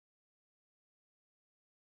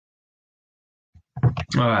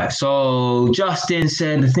All right. So Justin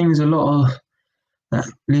said the things a lot of that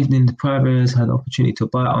lived in the private areas had the opportunity to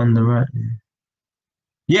buy on the right.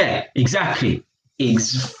 Yeah, exactly.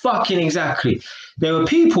 Fucking exactly. There were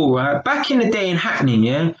people, right, back in the day in Hackney,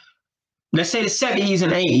 yeah. Let's say the 70s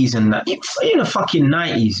and 80s and that, in the fucking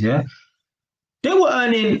 90s, yeah. They were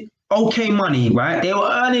earning okay money, right? They were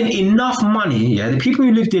earning enough money, yeah. The people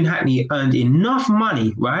who lived in Hackney earned enough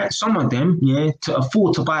money, right? Some of them, yeah, to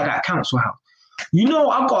afford to buy that council house. You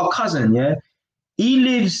know, I've got a cousin, yeah. He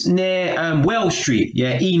lives near Wells Street,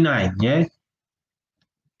 yeah, E9, yeah.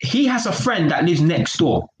 He has a friend that lives next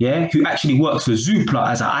door, yeah, who actually works for Zoopla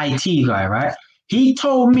as an IT guy, right? He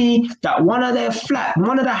told me that one of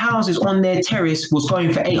the houses on their terrace was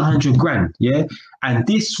going for 800 grand, yeah? And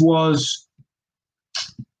this was,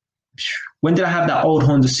 when did I have that old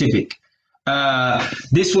Honda Civic?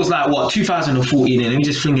 This was like, what, 2014, and let me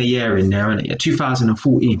just fling a year in there, innit? Yeah,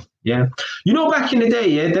 2014, yeah? You know, back in the day,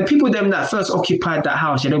 yeah, the people them that first occupied that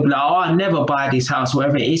house, yeah, they'll be like, oh, I'll never buy this house,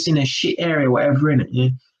 whatever, it's in a shit area, whatever, innit, yeah?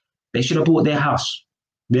 They should have bought their house,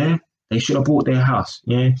 yeah? They should have bought their house,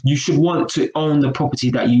 yeah? You should want to own the property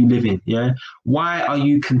that you live in, yeah? Why are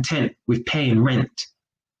you content with paying rent,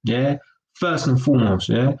 yeah? First and foremost,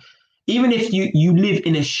 yeah? Even if you live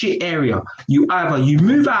in a shit area, you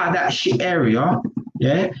move out of that shit area,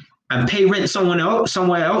 yeah, and pay rent somewhere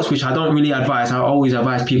else, which I don't really advise. I always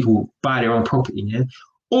advise people buy their own property, yeah?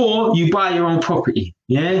 Or you buy your own property,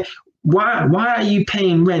 yeah? Why are you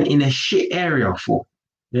paying rent in a shit area for?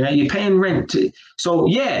 Yeah, you're paying rent. So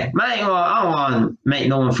yeah, man, I don't want to make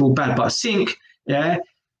no one feel bad, but sink, yeah,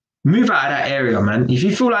 move out of that area, man. If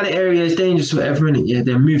you feel like the area is dangerous or whatever, innit, yeah,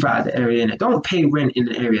 then move out of the area, innit. Don't pay rent in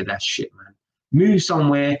the area that's shit, man. Move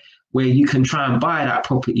somewhere where you can try and buy that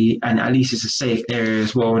property and at least it's a safe area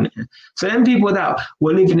as well, innit? So then people that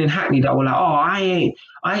were living in Hackney that were like, oh,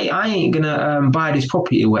 I ain't gonna buy this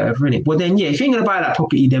property or whatever, innit. Well then, yeah, if you ain't gonna buy that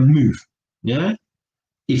property, then move, yeah.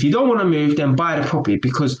 If you don't want to move, then buy the property,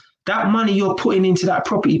 because that money you're putting into that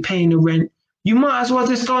property, paying the rent, you might as well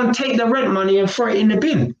just go and take the rent money and throw it in the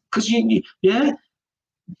bin, because you're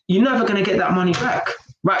never going to get that money back.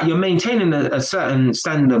 Right, you're maintaining a certain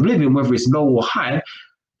standard of living, whether it's low or high,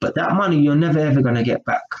 but that money you're never ever going to get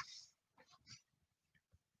back.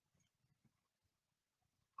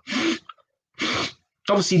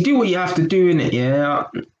 Obviously, do what you have to do in it, yeah.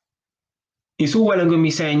 It's all well and good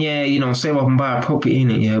me saying, yeah, you know, save up and buy a property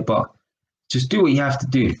in it, yeah, but just do what you have to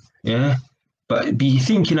do, yeah. But be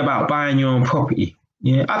thinking about buying your own property,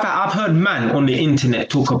 yeah. I've heard man on the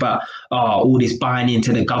internet talk about all this buying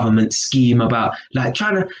into the government scheme, about like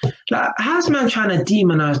how's man trying to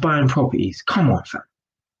demonize buying properties? Come on, fam.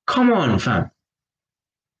 Come on, fam.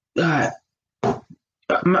 Like,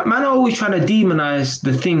 man are always trying to demonize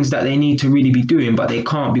the things that they need to really be doing, but they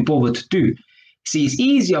can't be bothered to do. See, it's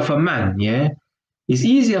easier for man, yeah? It's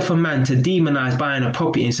easier for man to demonize buying a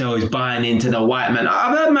property and say, oh, he's buying into the white man.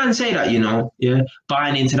 I've heard man say that, you know, yeah?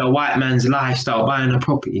 Buying into the white man's lifestyle, buying a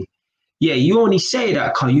property. Yeah, you only say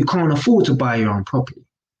that because you can't afford to buy your own property,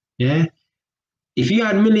 yeah? If you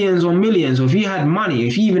had millions on millions, or if you had money,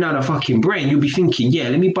 if you even had a fucking brain, you'd be thinking, yeah,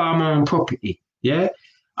 let me buy my own property, yeah?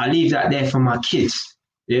 I leave that there for my kids,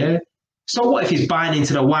 yeah? So what if he's buying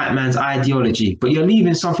into the white man's ideology, but you're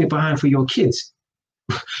leaving something behind for your kids?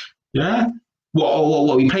 Yeah?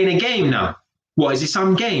 What, we playing a game now? What, is it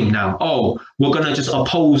some game now? Oh, we're going to just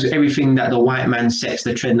oppose everything that the white man sets,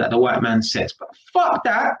 the trend that the white man sets. But fuck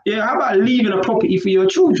that. Yeah, how about leaving a property for your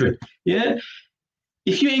children? Yeah?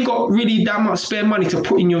 If you ain't got really that much spare money to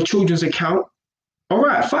put in your children's account, all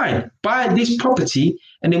right, fine. Buy this property,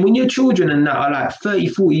 and then when your children and that are like 30,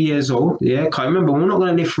 40 years old, yeah, because remember, we're not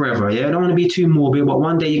going to live forever, yeah? I don't want to be too morbid, but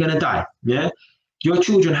one day you're going to die, yeah? Your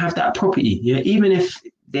children have that property, yeah? Even if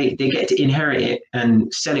they get to inherit it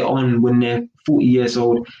and sell it on when they're 40 years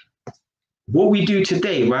old, what we do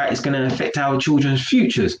today, right, is going to affect our children's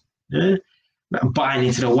futures, yeah? Like buying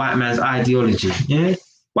into the white man's ideology, yeah?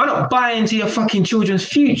 Why not buy into your fucking children's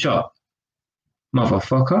future,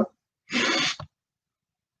 motherfucker?